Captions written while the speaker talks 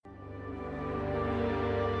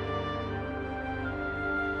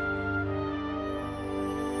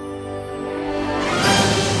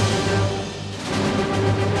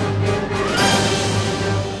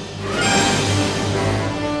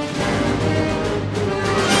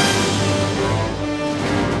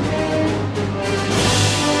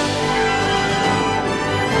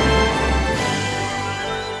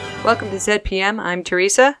Welcome to ZPM. I'm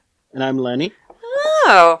Teresa. And I'm Lenny.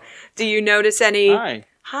 Oh, do you notice any... Hi.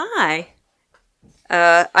 Hi.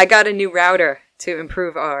 I got a new router to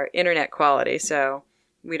improve our internet quality, so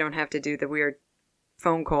we don't have to do the weird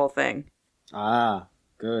phone call thing. Ah,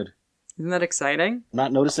 good. Isn't that exciting?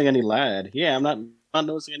 Not noticing any lag. Yeah, I'm not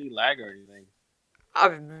noticing any lag or anything.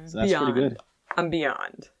 So that's pretty good. I'm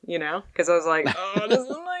beyond, you know? Because I was like, oh, this is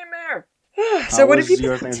a nightmare. So what have you been...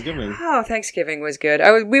 your Thanksgiving? Oh, Thanksgiving was good.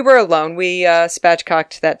 We were alone. We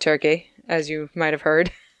spatchcocked that turkey, as you might have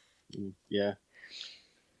heard. Yeah.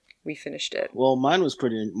 We finished it. Well, my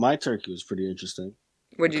turkey was pretty interesting.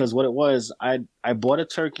 Because what it was, I bought a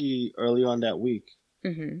turkey early on that week.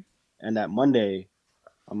 Mm-hmm. And that Monday,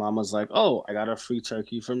 my mom was like, oh, I got a free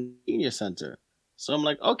turkey from the senior center. So I'm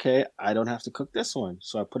like, okay, I don't have to cook this one.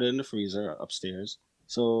 So I put it in the freezer upstairs.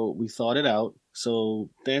 So we thawed it out. So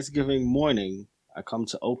Thanksgiving morning, I come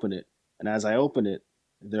to open it. And as I open it,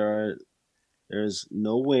 there's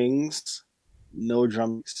no wings, no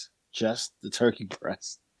drumsticks, just the turkey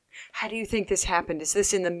breast. How do you think this happened? Is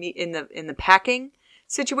this in the packing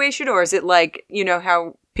situation, or is it like, you know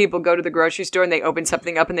how people go to the grocery store and they open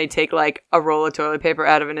something up and they take like a roll of toilet paper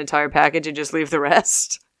out of an entire package and just leave the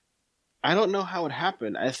rest? I don't know how it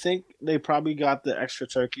happened. I think they probably got the extra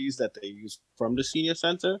turkeys that they used from the senior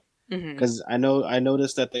center. Because I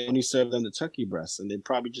noticed that they only served them the turkey breasts, and they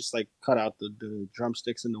probably just like cut out the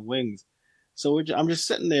drumsticks and the wings. So I'm just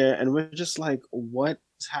sitting there, and we're just like, what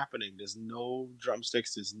is happening? There's no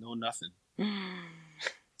drumsticks. There's no nothing.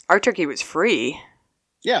 Our turkey was free.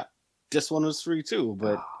 Yeah, this one was free too,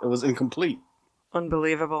 but it was incomplete.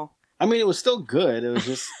 Unbelievable. I mean, it was still good. It was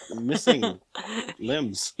just missing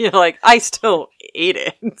limbs. You're like, I still ate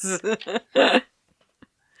it.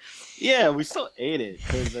 Yeah, we still ate it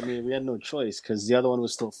because, I mean, we had no choice because the other one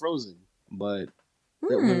was still frozen. But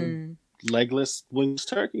it was legless wings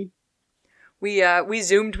turkey. We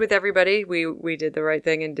Zoomed with everybody. We did the right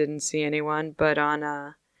thing and didn't see anyone. But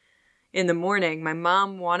in the morning, my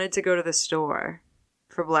mom wanted to go to the store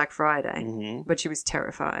for Black Friday, but she was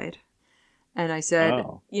terrified. And I said,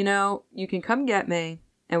 you know, you can come get me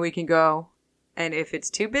and we can go. And if it's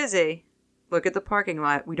too busy, look at the parking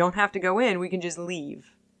lot. We don't have to go in. We can just leave.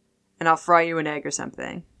 And I'll fry you an egg or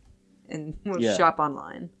something. And we'll shop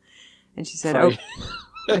online. And she said, oh,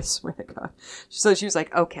 I swear to God. So she was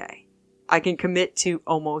like, okay, I can commit to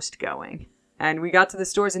almost going. And we got to the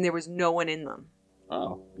stores and there was no one in them.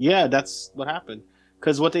 Oh, yeah, that's what happened.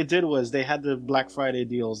 Because what they did was they had the Black Friday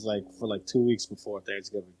deals for 2 weeks before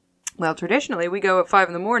Thanksgiving. Well, traditionally, we go at 5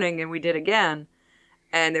 in the morning, and we did again.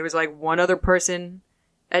 And there was like one other person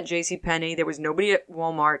at JCPenney. There was nobody at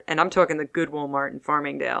Walmart. And I'm talking the good Walmart in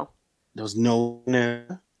Farmingdale. There was no one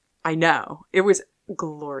there. I know. It was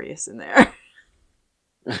glorious in there.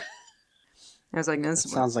 I was like, no, this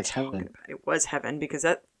sounds like heaven. It was heaven because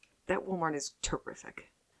that Walmart is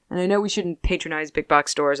terrific. And I know we shouldn't patronize big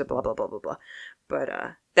box stores and blah, blah, blah, blah, blah. But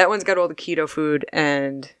that one's got all the keto food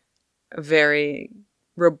and a very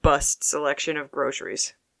robust selection of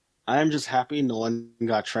groceries. I am just happy no one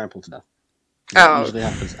got trampled to death. That usually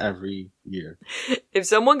happens every year. If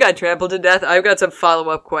someone got trampled to death, I've got some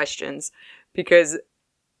follow-up questions. Because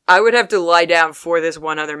I would have to lie down for this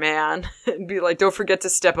one other man and be like, don't forget to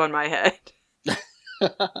step on my head.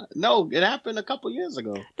 No, it happened a couple years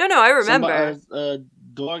ago. No, I remember.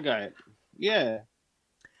 Dog guy. Yeah.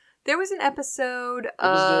 There was an episode of...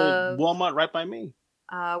 It was the Walmart right by me.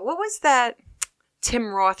 What was that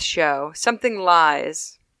Tim Roth show? Something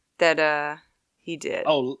Lies that he did.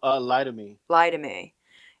 Oh, Lie to Me. Lie to Me.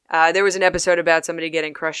 There was an episode about somebody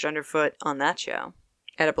getting crushed underfoot on that show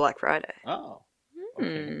at a Black Friday. Oh.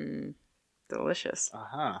 Okay. Delicious.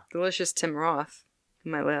 Uh-huh. Delicious Tim Roth,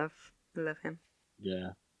 whom I love. I love him. Yeah.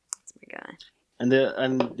 That's my guy. And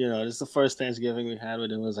you know, this is the first Thanksgiving we had where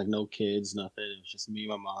there was like no kids, nothing. It was just me,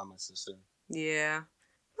 my mom, my sister. Yeah.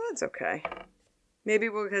 Well, that's okay. Maybe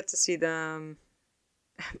we'll get to see them.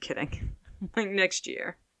 I'm kidding. Like next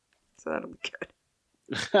year. So that'll be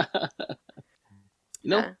good. You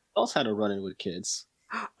know, who else had a run-in with kids?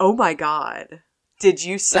 Oh my God. Did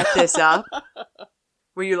you set this up?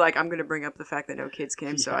 Were you like, I'm going to bring up the fact that no kids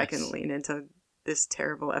came so I can lean into this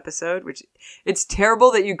terrible episode? Which it's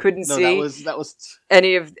terrible that you couldn't see that was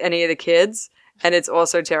any of the kids, and it's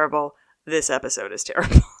also terrible. This episode is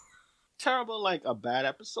terrible. Terrible like a bad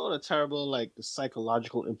episode, or terrible like the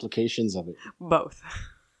psychological implications of it? Both.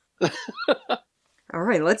 All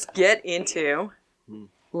right, let's get into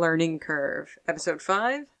Learning Curve. Episode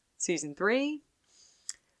 5, Season 3.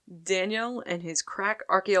 Daniel and his crack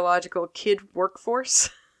archaeological kid workforce.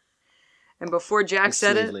 And before Jack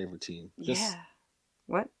said it... Slave labor team. Yeah.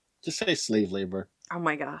 What? Just say slave labor. Oh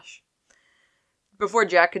my gosh. Before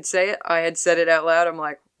Jack could say it, I had said it out loud. I'm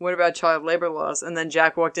like, what about child labor laws? And then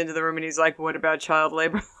Jack walked into the room and he's like, what about child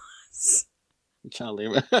labor laws? Child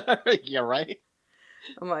labor. Yeah, right?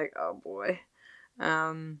 I'm like, oh boy.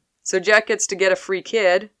 So Jack gets to get a free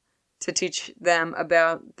kid to teach them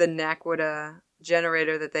about the Naquadah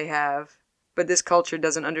generator that they have. But this culture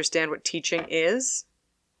doesn't understand what teaching is.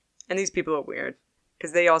 And these people are weird.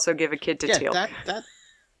 Because they also give a kid to Teal'c.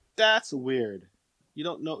 That's weird. You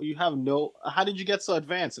don't know, you have no, how did you get so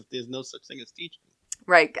advanced if there's no such thing as teaching?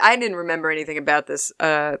 Right. I didn't remember anything about this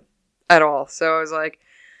at all. So I was like,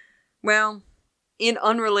 well, in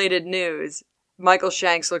unrelated news, Michael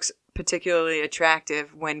Shanks looks particularly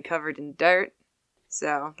attractive when covered in dirt.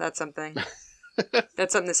 So that's something.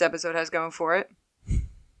 That's something this episode has going for it.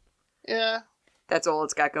 Yeah. That's all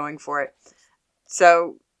it's got going for it.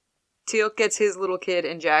 So Teal'c gets his little kid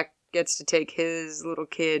and Jack gets to take his little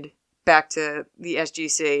kid back to the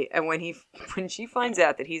SGC. And when she finds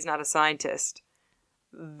out that he's not a scientist,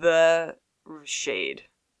 the shade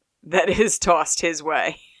that is tossed his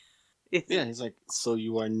way. Yeah, he's like, so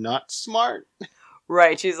you are not smart?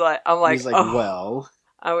 Right, he's like, he's like, oh. Well.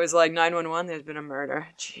 I was like, 911, there's been a murder.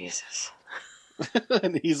 Jesus.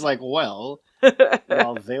 And he's like, well,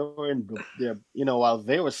 while they were while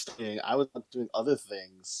they were staying, I was doing other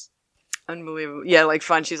things. Unbelievable. Yeah, like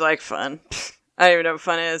fun. She's like, fun. I don't even know what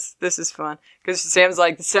fun is. This is fun. Because Sam's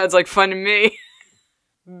like, this sounds like fun to me.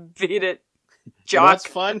 Beat it. Jock. That's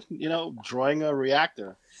fun, drawing a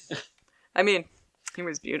reactor. I mean, it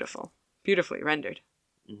was beautiful. Beautifully rendered.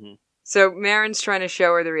 Mm-hmm. So Marin's trying to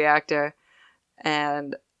show her the reactor,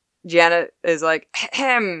 and Janet is like,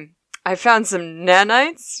 ahem, I found some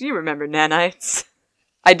nanites. You remember nanites.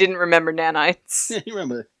 I didn't remember nanites. Yeah, you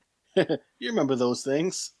remember. You remember those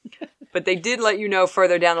things. But they did let you know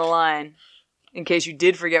further down the line, in case you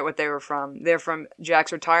did forget what they were from. They're from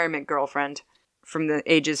Jack's retirement girlfriend from the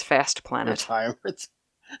Ages Fast planet.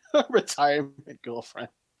 Retirement girlfriend.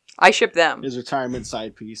 I ship them. His retirement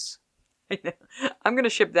side piece. I know. I'm going to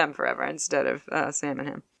ship them forever instead of Sam and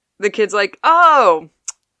him. The kid's like, oh,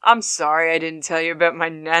 I'm sorry I didn't tell you about my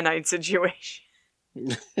nanite situation.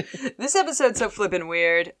 This episode's so flippin'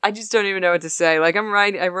 weird. I just don't even know what to say. Like,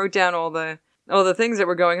 I wrote down all the things that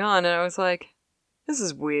were going on, and I was like, this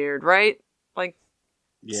is weird, right? Like,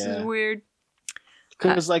 this is weird.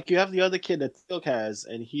 Because, you have the other kid that Teal'c has,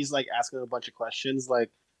 and he's, asking a bunch of questions, like,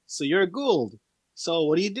 so you're a Goa'uld. So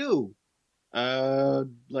what do you do? How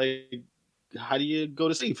do you go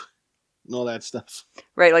to sleep? And all that stuff.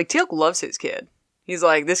 Right, Teal'c loves his kid. He's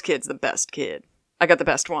like, this kid's the best kid. I got the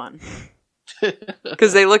best one.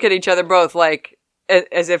 Because they look at each other both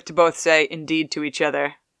as if to both say indeed to each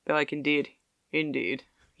other. They're like, indeed.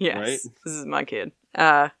 Yes, right? This is my kid.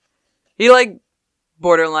 He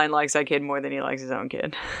borderline likes that kid more than he likes his own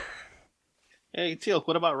kid. Hey, Teal'c,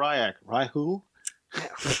 what about Ryak? Who?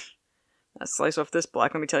 Slice off this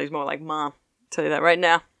block. Let me tell you, he's more like Mom. I'll tell you that right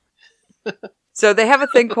now. So they have a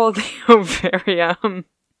thing called the ovarium.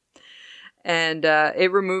 And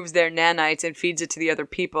it removes their nanites and feeds it to the other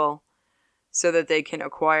people so that they can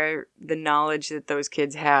acquire the knowledge that those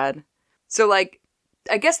kids had. So,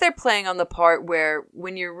 I guess they're playing on the part where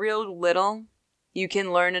when you're real little, you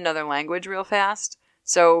can learn another language real fast.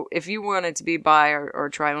 So if you wanted to be bi or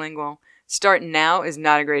trilingual, starting now is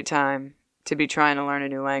not a great time to be trying to learn a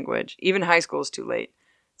new language. Even high school is too late.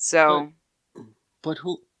 So... But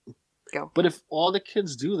who... Go. But if all the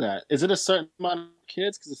kids do that, is it a certain amount of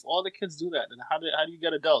kids? Because if all the kids do that, then how do you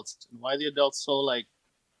get adults? And why are the adults so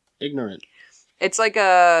ignorant? It's like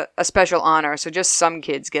a special honor. So just some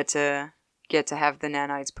kids get to have the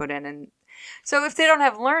nanites put in, and so if they don't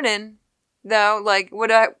have learning, though,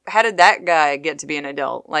 how did that guy get to be an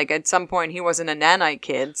adult? At some point he wasn't a nanite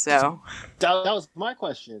kid, so that was my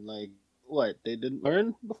question. What, they didn't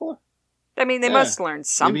learn before? I mean, they must learn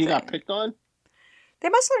something. Maybe he got picked on. They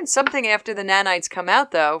must learn something after the nanites come out,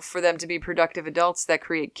 though, for them to be productive adults that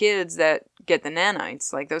create kids that get the nanites.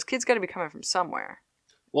 Those kids got to be coming from somewhere.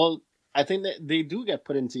 Well, I think that they do get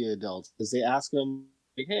put into the adults, because they ask them,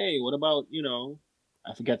 hey, what about,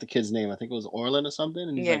 I forget the kid's name. I think it was Orlin or something.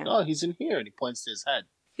 And he's like, oh, he's in here. And he points to his head.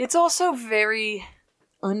 It's also very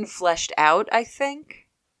unfleshed out, I think,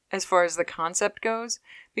 as far as the concept goes.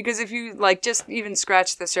 Because if you, just even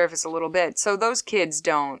scratch the surface a little bit. So those kids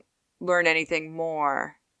don't learn anything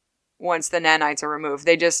more once the nanites are removed.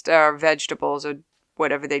 They just are vegetables or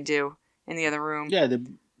whatever they do in the other room. Yeah,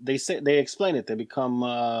 they explain it. They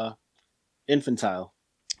become infantile.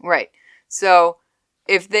 Right. So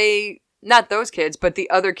if they, not those kids, but the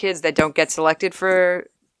other kids that don't get selected for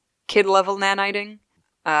kid level naniting,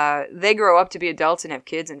 they grow up to be adults and have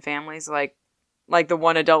kids and families like like the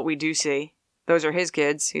one adult we do see. Those are his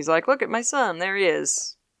kids. He's like, look at my son. There he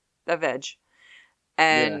is. A veg.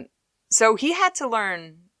 And so he had to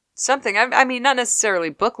learn something. I mean, not necessarily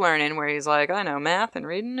book learning where he's like, I know math and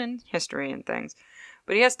reading and history and things.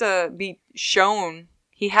 But he has to be shown.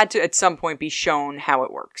 He had to at some point be shown how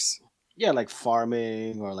it works. Yeah, like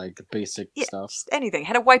farming or like the basic stuff. Just anything.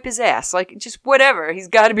 How to wipe his ass. Like just whatever. He's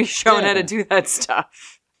got to be shown how to do that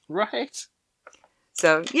stuff. Right.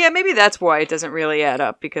 So, yeah, maybe that's why it doesn't really add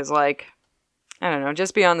up. Because, like, I don't know,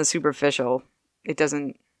 just beyond the superficial,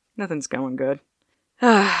 nothing's going good.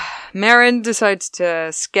 Marin decides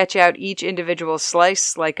to sketch out each individual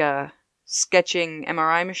slice like a sketching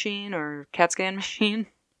MRI machine or CAT scan machine.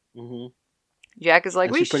 Mm-hmm. Jack is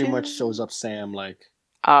like, she pretty much shows up Sam like...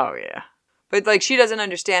 Oh, yeah. But, like, she doesn't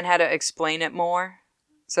understand how to explain it more.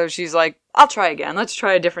 So she's like, I'll try again. Let's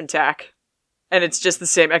try a different tack. And it's just the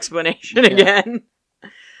same explanation again.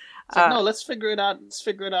 It's like, no, let's figure it out. Let's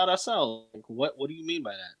figure it out ourselves. Like, what do you mean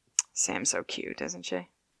by that? Sam's so cute, isn't she?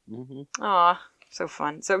 Mm-hmm. Aw, so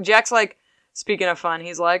fun. So Jack's like, speaking of fun,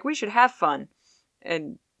 he's like, we should have fun.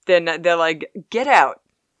 And then they're like, get out.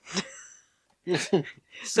 They're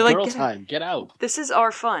like, get out. This is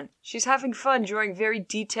our fun. She's having fun drawing very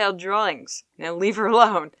detailed drawings. Now leave her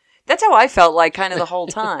alone. That's how I felt like kind of the whole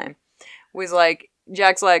time. Was like,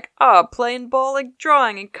 Jack's like, playing ball, like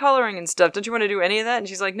drawing and coloring and stuff. Don't you want to do any of that? And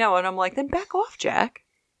she's like, no. And I'm like, then back off, Jack.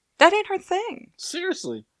 That ain't her thing.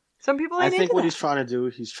 Seriously. Some people ain't I think what that. he's trying to do,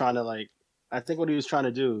 he was trying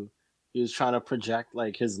to project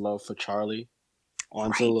like his love for Charlie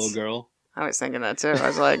onto the little girl. I was thinking that too. I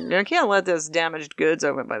was like, you can't let this damaged goods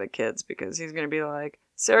open by the kids because he's going to be like,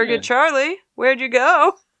 Surrogate Charlie, where'd you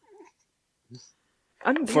go?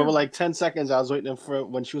 For like 10 seconds, I was waiting for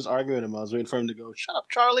when she was arguing with him. I was waiting for him to go, shut up,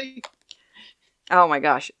 Charlie. Oh my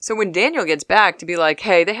gosh. So when Daniel gets back to be like,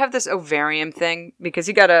 hey, they have this ovarium thing because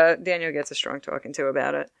Daniel gets a strong talking to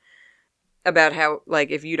about it. About how, like,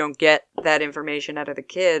 if you don't get that information out of the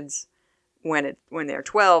kids when they're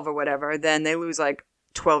 12 or whatever, then they lose like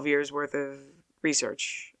 12 years worth of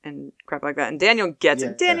research and crap like that. And Daniel gets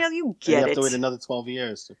it. Daniel, you get it. You have to wait another 12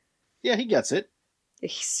 years. Yeah, he gets it. He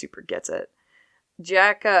super gets it.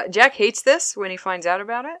 Jack hates this when he finds out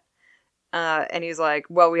about it. And he's like,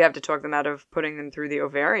 well, we have to talk them out of putting them through the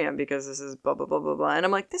ovarium because this is blah, blah, blah, blah, blah. And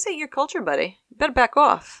I'm like, this ain't your culture, buddy. You better back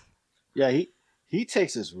off. Yeah, he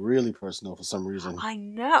takes this really personal for some reason. I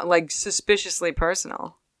know. Like, suspiciously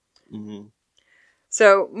personal. Mm-hmm.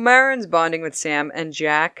 So, Marin's bonding with Sam, and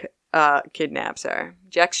Jack kidnaps her.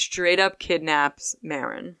 Jack straight up kidnaps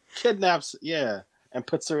Marin. And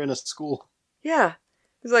puts her in a school. Yeah.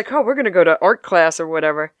 He's like, oh, we're going to go to art class or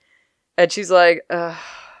whatever. And she's like,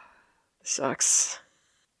 sucks.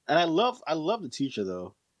 And I love the teacher,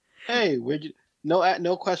 though. Hey,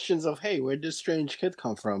 no questions of, hey, where'd this strange kid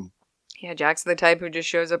come from? Yeah, Jack's the type who just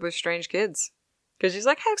shows up with strange kids. Because she's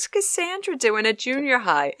like, how's Cassandra doing at junior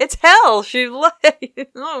high? It's hell!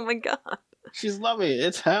 Oh my god. She's loving it.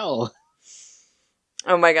 It's hell.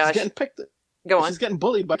 Oh my gosh. She's getting picked. Go on. She's getting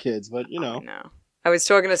bullied by kids, but you know. No. I was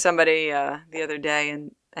talking to somebody the other day,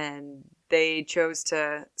 and they chose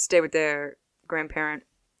to stay with their grandparent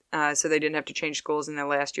so they didn't have to change schools in their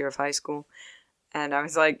last year of high school. And I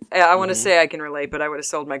was like, I want to say I can relate, but I would have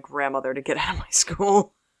sold my grandmother to get out of my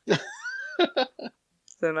school.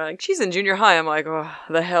 So I'm like, she's in junior high. I'm like, oh,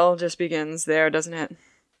 the hell just begins there, doesn't it?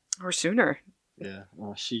 Or sooner. Yeah,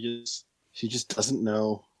 she just doesn't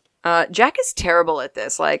know. Jack is terrible at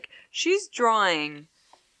this. Like, she's drawing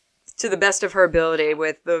to the best of her ability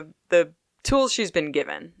with the tools she's been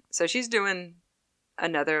given. So she's doing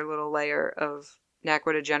another little layer of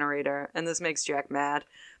Naquita generator, and this makes Jack mad.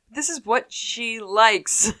 This is what she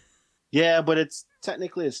likes. Yeah, but it's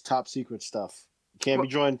top secret stuff. You can't be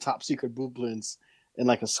drawing top secret blueprints in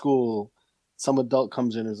like a school. Some adult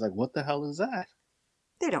comes in and is like, what the hell is that?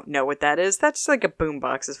 They don't know what that is. That's like a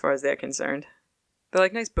boombox as far as they're concerned. They're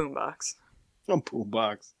like, nice boombox. A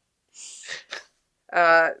boombox.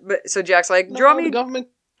 But so Jack's like, draw me. The government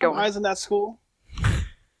eyes in that school.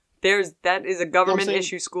 That is a government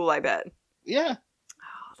issue school, I bet. Yeah.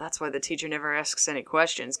 Oh, that's why the teacher never asks any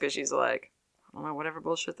questions, because she's like, I don't know, whatever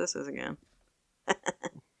bullshit this is again.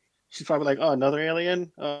 She's probably like, oh, another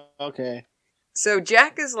alien? Oh, okay. So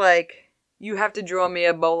Jack is like, you have to draw me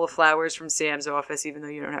a bowl of flowers from Sam's office, even though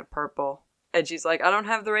you don't have purple. And she's like, I don't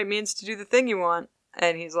have the right means to do the thing you want.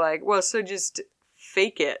 And he's like, well, so just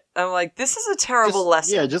fake it. I'm like, this is a terrible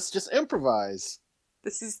lesson. Yeah, just improvise.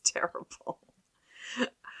 This is terrible.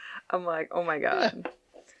 I'm like, oh my god.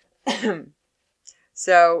 Yeah.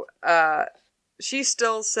 So, she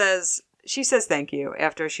still says, she says thank you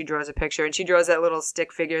after she draws a picture, and she draws that little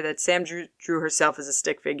stick figure that Sam drew herself as a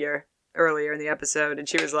stick figure earlier in the episode, and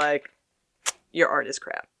she was like, your art is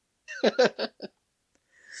crap.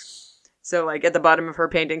 So, like, at the bottom of her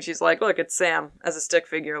painting, she's like, look, it's Sam as a stick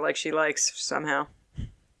figure, like she likes somehow.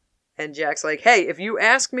 And Jack's like, hey, if you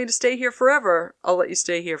ask me to stay here forever, I'll let you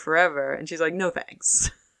stay here forever. And she's like, no thanks.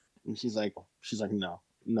 And she's like,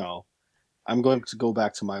 no. I'm going to go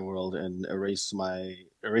back to my world and erase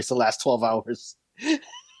the last 12 hours.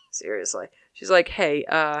 Seriously. She's like, hey,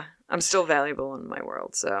 I'm still valuable in my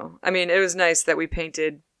world. So, I mean, it was nice that we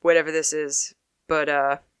painted whatever this is, but,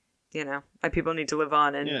 my people need to live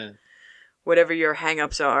on, and whatever your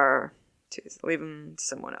hang-ups are, leave them to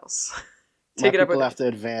someone else. Take it up with people have to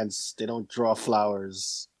advance. They don't draw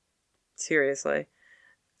flowers. Seriously.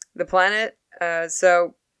 The planet,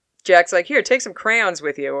 so Jack's like, here, take some crayons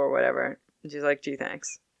with you or whatever. And she's like, gee,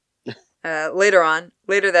 thanks. Later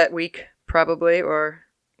that week, probably, or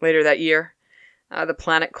later that year, the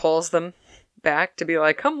planet calls them back to be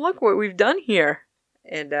like, come look what we've done here.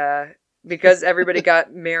 And because everybody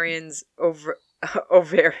got Marion's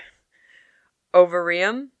ovarium,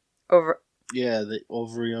 yeah, the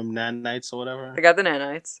ovarium nanites or whatever. I got the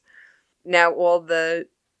nanites. Now all the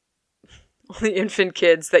infant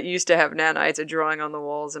kids that used to have nanites are drawing on the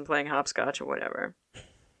walls and playing hopscotch or whatever.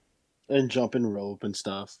 And jumping rope and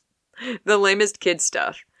stuff. The lamest kid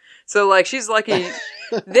stuff. So, like, she's lucky.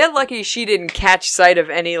 They're lucky she didn't catch sight of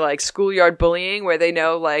any, like, schoolyard bullying where they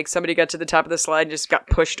know, like, somebody got to the top of the slide and just got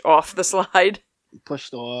pushed off the slide.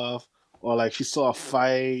 Pushed off. Or, like, she saw a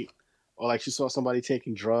fight. Or, like, she saw somebody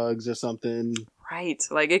taking drugs or something. Right.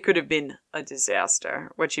 Like, it could have been a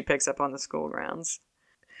disaster, what she picks up on the school grounds.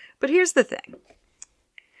 But here's the thing.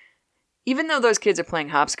 Even though those kids are playing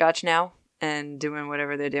hopscotch now and doing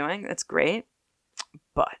whatever they're doing, that's great.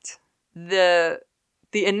 But the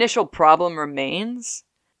initial problem remains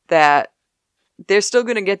that they're still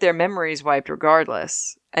going to get their memories wiped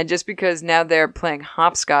regardless. And just because now they're playing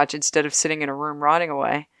hopscotch instead of sitting in a room rotting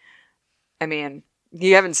away, I mean,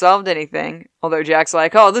 you haven't solved anything. Although Jack's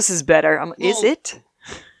like, oh, this is better. Is it?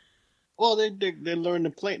 Well, they learn to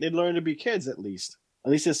play. They learn to be kids at least.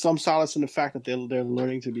 At least there's some solace in the fact that they're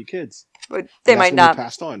learning to be kids. But they might not be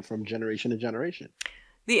passed on from generation to generation.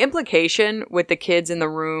 The implication with the kids in the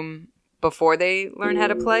room before they learn how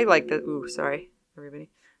to play, like everybody.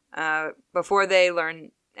 Before they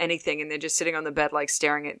learn anything and they're just sitting on the bed, like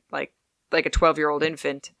staring at like a 12-year-old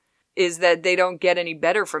infant, is that they don't get any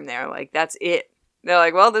better from there. Like, that's it. They're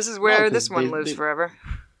like, well, this is where this one lives forever.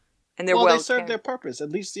 And they serve their purpose.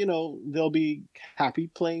 At least, they'll be happy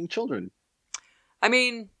playing children. I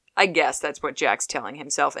mean, I guess that's what Jack's telling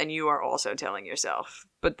himself, and you are also telling yourself.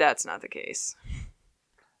 But that's not the case.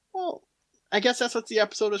 Well, I guess that's what the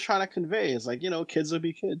episode is trying to convey. Is like, kids will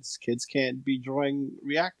be kids. Kids can't be drawing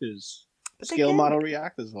reactors. Scale model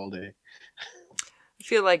reactors all day. I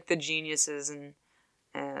feel like the geniuses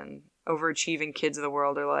and overachieving kids of the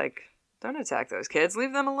world are like, don't attack those kids.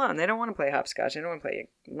 Leave them alone. They don't want to play hopscotch. They don't want to play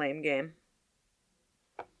a lame game.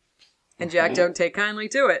 And Jack don't take kindly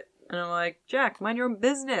to it. And I'm like, Jack, mind your own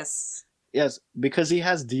business. Yes, because he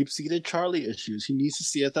has deep-seated Charlie issues. He needs to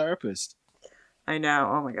see a therapist. I know.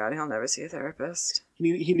 Oh my god, he'll never see a therapist.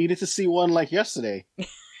 He needed to see one like yesterday.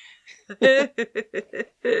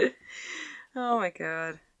 Oh my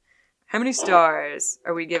god. How many stars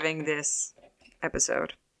are we giving this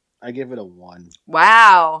episode? I give it a 1.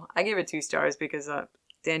 Wow. I gave it 2 stars because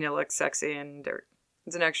Daniel looks sexy and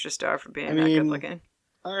it's an extra star for being that good looking.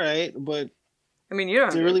 All right, but I mean, you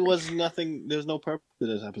don't. There really was nothing. There's no purpose to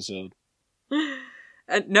this episode.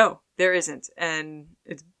 No, there isn't, and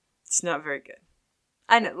it's not very good.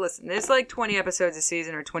 I know. Listen, there's like 20 episodes a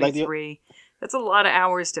season or 23. That's a lot of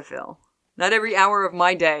hours to fill. Not every hour of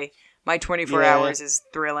my day, my 24 hours is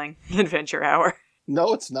thrilling adventure hour.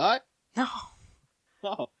 No, it's not. No.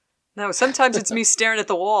 No. Sometimes it's me staring at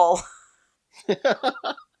the wall.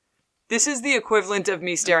 This is the equivalent of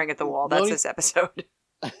me staring at the wall. That's this episode.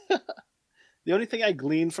 The only thing I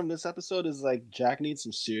gleaned from this episode is, like, Jack needs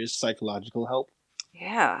some serious psychological help.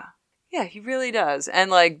 Yeah. Yeah, he really does.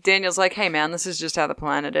 And, like, Daniel's like, hey, man, this is just how the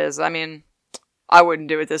planet is. I mean, I wouldn't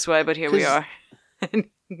do it this way, but here we are. And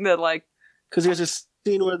they're like... Because there's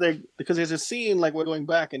a scene, like, we're going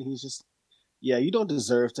back, and he's just, yeah, you don't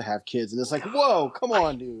deserve to have kids. And it's like, whoa, come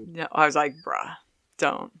on, dude. No, I was like, bruh,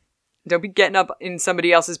 don't be getting up in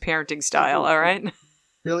somebody else's parenting style, all right?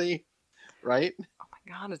 Really? Right?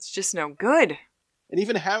 God, it's just no good. And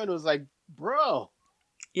even Hammond was like, bro.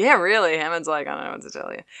 Yeah, really. Hammond's like, I don't know what to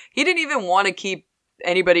tell you. He didn't even want to keep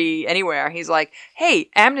anybody anywhere. He's like, hey,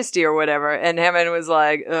 amnesty or whatever. And Hammond was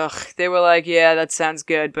like, ugh. They were like, yeah, that sounds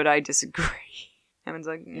good, but I disagree. Hammond's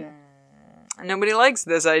like, nobody likes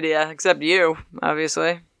this idea except you,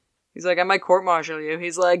 obviously. He's like, I might court-martial you.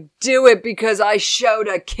 He's like, do it because I showed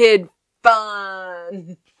a kid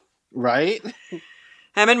fun. Right?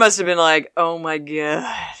 Hammond must have been like, oh my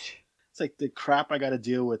god. It's like the crap I gotta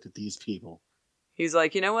deal with these people. He's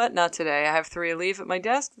like, you know what? Not today. I have 3 leave at my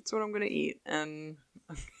desk. That's what I'm gonna eat. And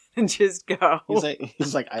just go.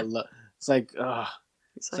 He's like, I love... It's like, ugh.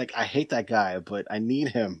 It's like, I hate that guy, but I need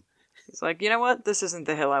him. He's like, you know what? This isn't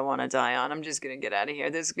the hill I want to die on. I'm just gonna get out of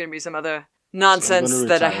here. There's gonna be some other nonsense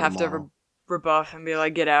that I have to rebuff and be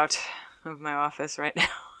like, get out of my office right now.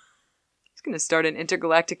 He's gonna start an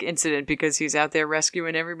intergalactic incident because he's out there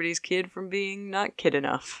rescuing everybody's kid from being not kid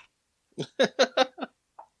enough.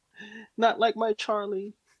 Not like my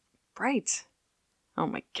Charlie. Right. Oh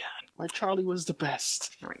my god. My Charlie was the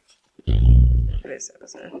best. Right. This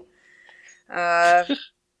episode.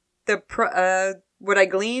 What I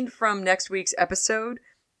gleaned from next week's episode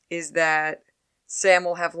is that Sam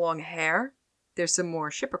will have long hair. There's some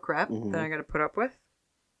more shipper crap that I gotta put up with.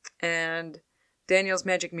 And Daniel's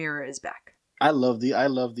magic mirror is back. I love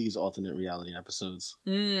these alternate reality episodes.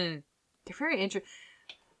 They're very interesting.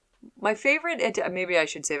 My favorite, maybe I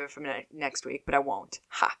should save it for next week, but I won't.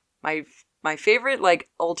 Ha! My favorite,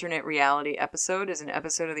 alternate reality episode is an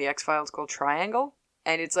episode of The X-Files called Triangle.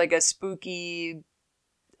 And it's like a spooky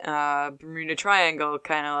Bermuda Triangle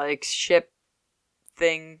kind of ship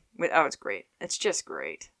thing. It's great. It's just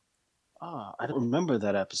great. I don't remember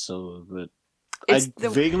that episode, but I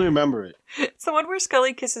vaguely remember it. It's the one where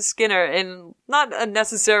Scully kisses Skinner in not a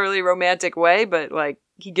necessarily romantic way, but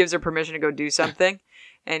he gives her permission to go do something.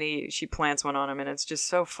 And she plants one on him, and it's just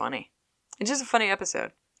so funny. It's just a funny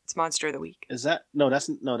episode. It's Monster of the Week. Is that that's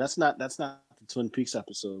not the Twin Peaks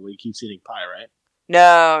episode where he keeps eating pie, right?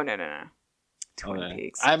 No. Twin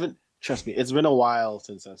Peaks. I haven't. Trust me, it's been a while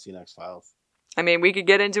since I've seen X-Files. I mean, we could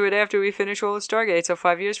get into it after we finish all of Stargate. So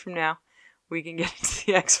 5 years from now, we can get into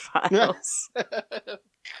the X-Files.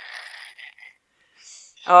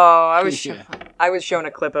 I was shown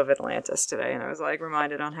a clip of Atlantis today, and I was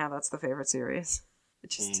reminded on how that's the favorite series. It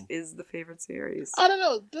just is the favorite series. I don't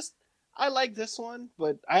know. I like this one,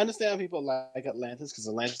 but I understand people like Atlantis because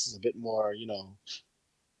Atlantis is a bit more,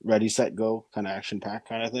 ready, set, go, kind of action-packed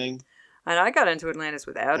kind of thing. And I got into Atlantis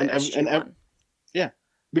without SG-1. Yeah,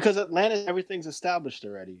 because Atlantis, everything's established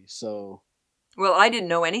already, so... Well, I didn't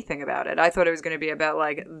know anything about it. I thought it was going to be about,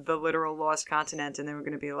 the literal lost continent, and they were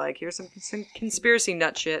going to be here's some conspiracy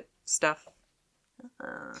nut shit stuff.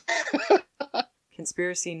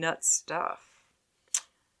 Conspiracy nut stuff.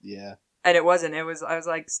 Yeah. And it wasn't. I was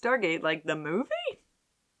like, Stargate, the movie?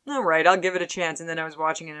 All right, I'll give it a chance. And then I was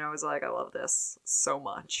watching it, and I was like, I love this so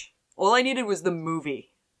much. All I needed was the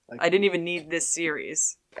movie. I didn't even need this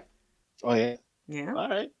series. Oh, yeah? Yeah. All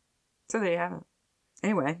right. So there you have it.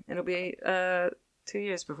 Anyway, it'll be 2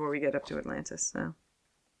 years before we get up to Atlantis, so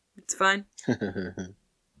it's fine.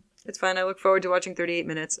 It's fine. I look forward to watching 38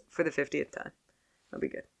 Minutes for the 50th time. That'll be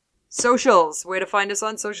good. Socials. Where to find us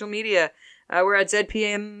on social media. We're at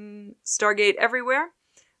ZPM Stargate everywhere.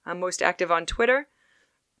 I'm most active on Twitter,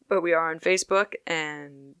 but we are on Facebook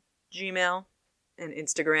and Gmail and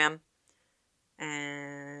Instagram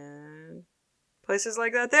and places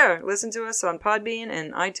like that there. Listen to us on Podbean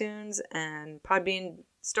and iTunes and Podbean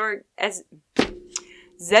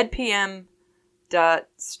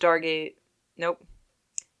ZPM.Stargate. Nope.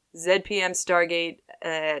 ZPM Stargate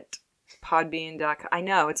at Podbean.com. I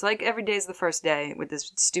know, it's like every day's the first day with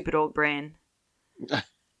this stupid old brain.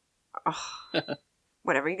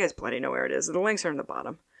 Whatever, you guys bloody know where it is. The links are in the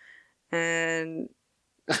bottom. And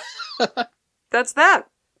that's that.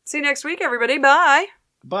 See you next week, everybody. Bye.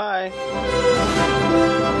 Bye.